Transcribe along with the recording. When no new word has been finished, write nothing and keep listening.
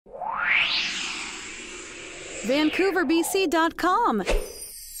VancouverBC.com.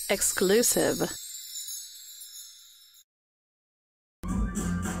 Exclusive.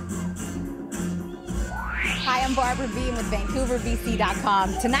 Hi, I'm Barbara Beam with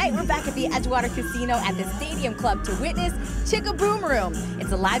VancouverBC.com. Tonight, we're back at the Edgewater Casino at the Stadium Club to witness Chicka Boom Room.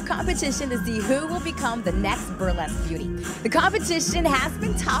 It's a live competition to see who will become the next Burlesque Beauty. The competition has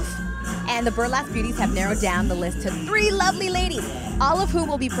been tough, and the Burlesque Beauties have narrowed down the list to 3 lovely ladies, all of whom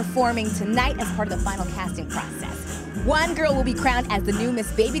will be performing tonight as part of the final casting process. One girl will be crowned as the new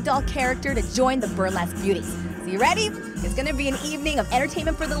Miss Baby Doll character to join the Burlesque Beauties. So you ready? It's going to be an evening of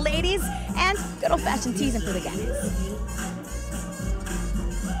entertainment for the ladies and good old-fashioned teasing for the guys.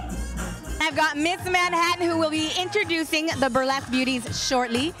 I've got Miss Manhattan, who will be introducing the Burlesque Beauties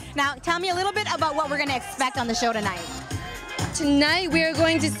shortly. Now, tell me a little bit about what we're going to expect on the show tonight. Tonight we are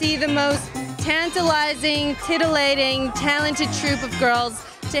going to see the most tantalizing, titillating, talented troupe of girls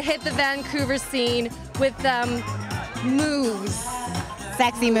to hit the Vancouver scene with moves.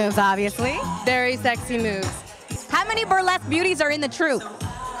 Sexy moves, obviously. Very sexy moves. How many Burlesque Beauties are in the troupe?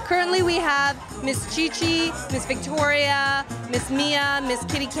 Currently we have Miss Chi-Chi, Miss Victoria, Miss Mia, Miss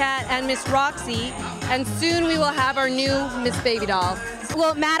Kitty Cat, and Miss Roxy. And soon we will have our new Miss Baby Doll.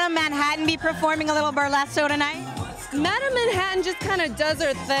 Will Madam Manhattan be performing a little burlesque show tonight? Madam Manhattan just kind of does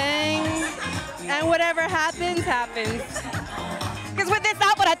her thing, and whatever happens, happens. Because with this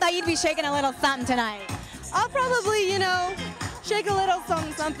outfit, I thought you'd be shaking a little something tonight. I'll probably, shake a little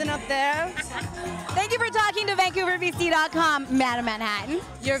something up there. Thank you for talking to VancouverBC.com, Madam Manhattan.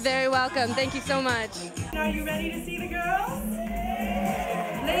 You're very welcome. Thank you so much. Are you ready to see the girls?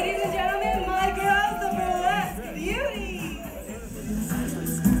 Ladies and gentlemen, my girls, the Burlesque Beauties.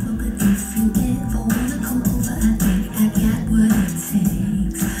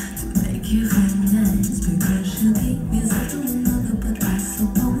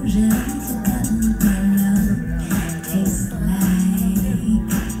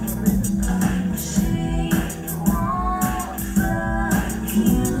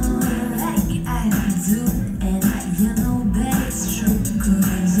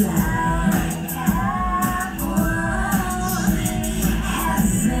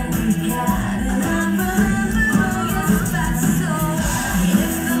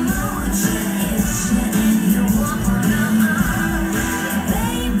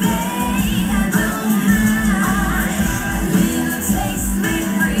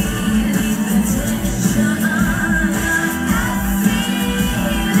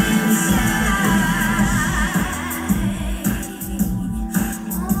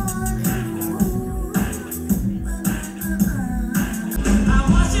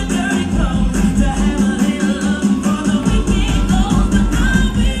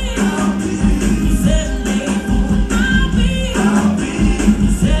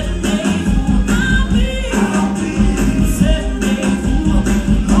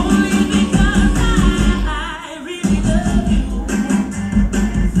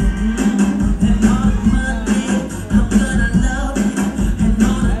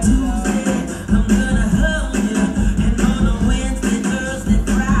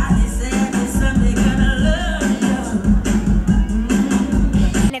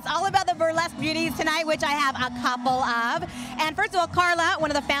 Tonight, which I have a couple of. And first of all, Carla, one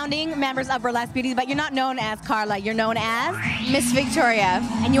of the founding members of Burlesque Beauties, but you're not known as Carla, you're known as Miss Victoria.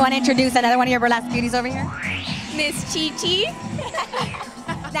 And you want to introduce another one of your Burlesque Beauties over here? Miss Chi-Chi.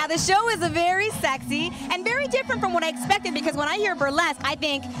 Now the show is very sexy and very different from what I expected, because when I hear burlesque, I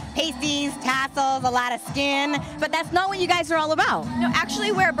think pasties, tassels, a lot of skin, but that's not what you guys are all about. No,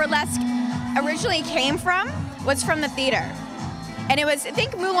 actually where burlesque originally came from was from the theater. And it was,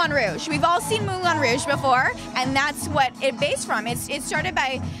 think Moulin Rouge. We've all seen Moulin Rouge before, and that's what it based from. It started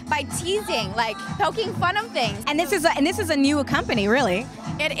by teasing, like poking fun of things. And this is a new company, really.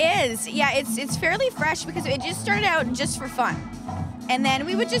 It is, yeah. It's fairly fresh because it just started out just for fun, and then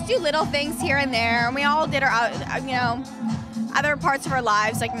we would just do little things here and there, and we all did our, other parts of our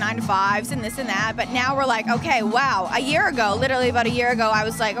lives, like 9 to 5s and this and that. But now we're like, okay, wow. A year ago, literally about a year ago, I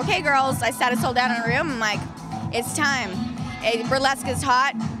was like, okay, girls. I sat us all down in a room. I'm like, it's time. Burlesque is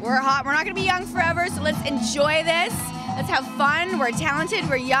hot. We're hot. We're not going to be young forever, so let's enjoy this. Let's have fun. We're talented.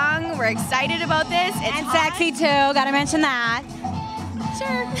 We're young. We're excited about this. And sexy, too. Got to mention that.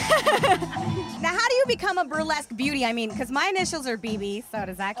 Sure. Now, how do you become a burlesque beauty? I mean, because my initials are BB, so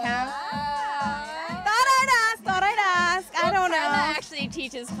does that count? Thought I'd ask. I don't know. Carla actually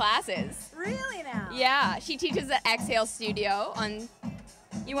teaches classes. Really now? Yeah, she teaches at Exhale Studio on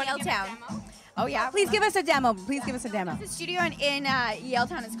Yaletown. Oh yeah, please give us a demo. Please give us a demo. The studio in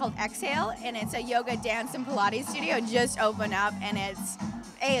Yaletown is called Exhale, and it's a yoga, dance, and Pilates studio. It just opened up, and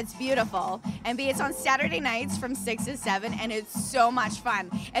A, it's beautiful, and B, it's on Saturday nights from 6 to 7, and it's so much fun.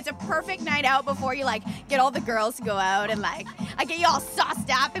 It's a perfect night out before you like get all the girls to go out and like I get you all sauced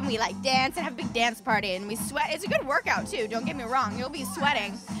up and we like dance and have a big dance party and we sweat. It's a good workout too, don't get me wrong, you'll be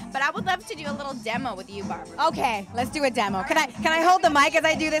sweating. But I would love to do a little demo with you, Barbara. Okay, let's do a demo. Can I hold the mic as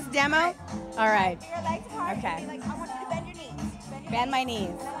I do this demo? All right. Your legs apart. Okay. Like, I want you to bend your knees. Bend my knees.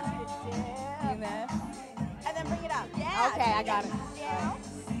 And then bring it up. Yeah. Okay, I got it. Down.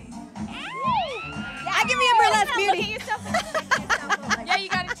 I can be a burlesque Look at beauty. yourself. Yeah, you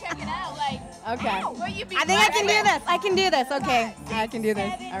gotta check it out. Like, Okay. will you be I think I can do this. I can do this. Okay. I can do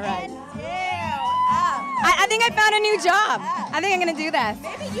this. All right. I think I found a new job. I think I'm gonna do this.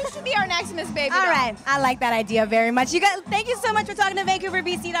 Maybe you should be our next Miss Baby All doll. right. I like that idea very much. You guys, thank you so much for talking to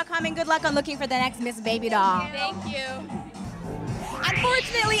VancouverBC.com and good luck on looking for the next Miss Baby doll. thank you.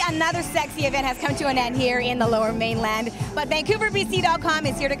 Unfortunately, another sexy event has come to an end here in the Lower Mainland, but VancouverBC.com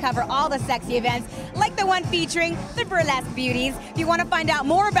is here to cover all the sexy events, like the one featuring the Burlesque Beauties. If you want to find out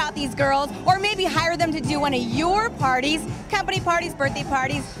more about these girls, or maybe hire them to do one of your parties, company parties, birthday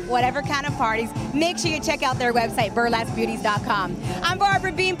parties, whatever kind of parties, make sure you check out their website, BurlesqueBeauties.com. I'm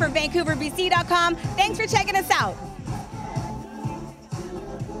Barbara Beam for VancouverBC.com. Thanks for checking us out.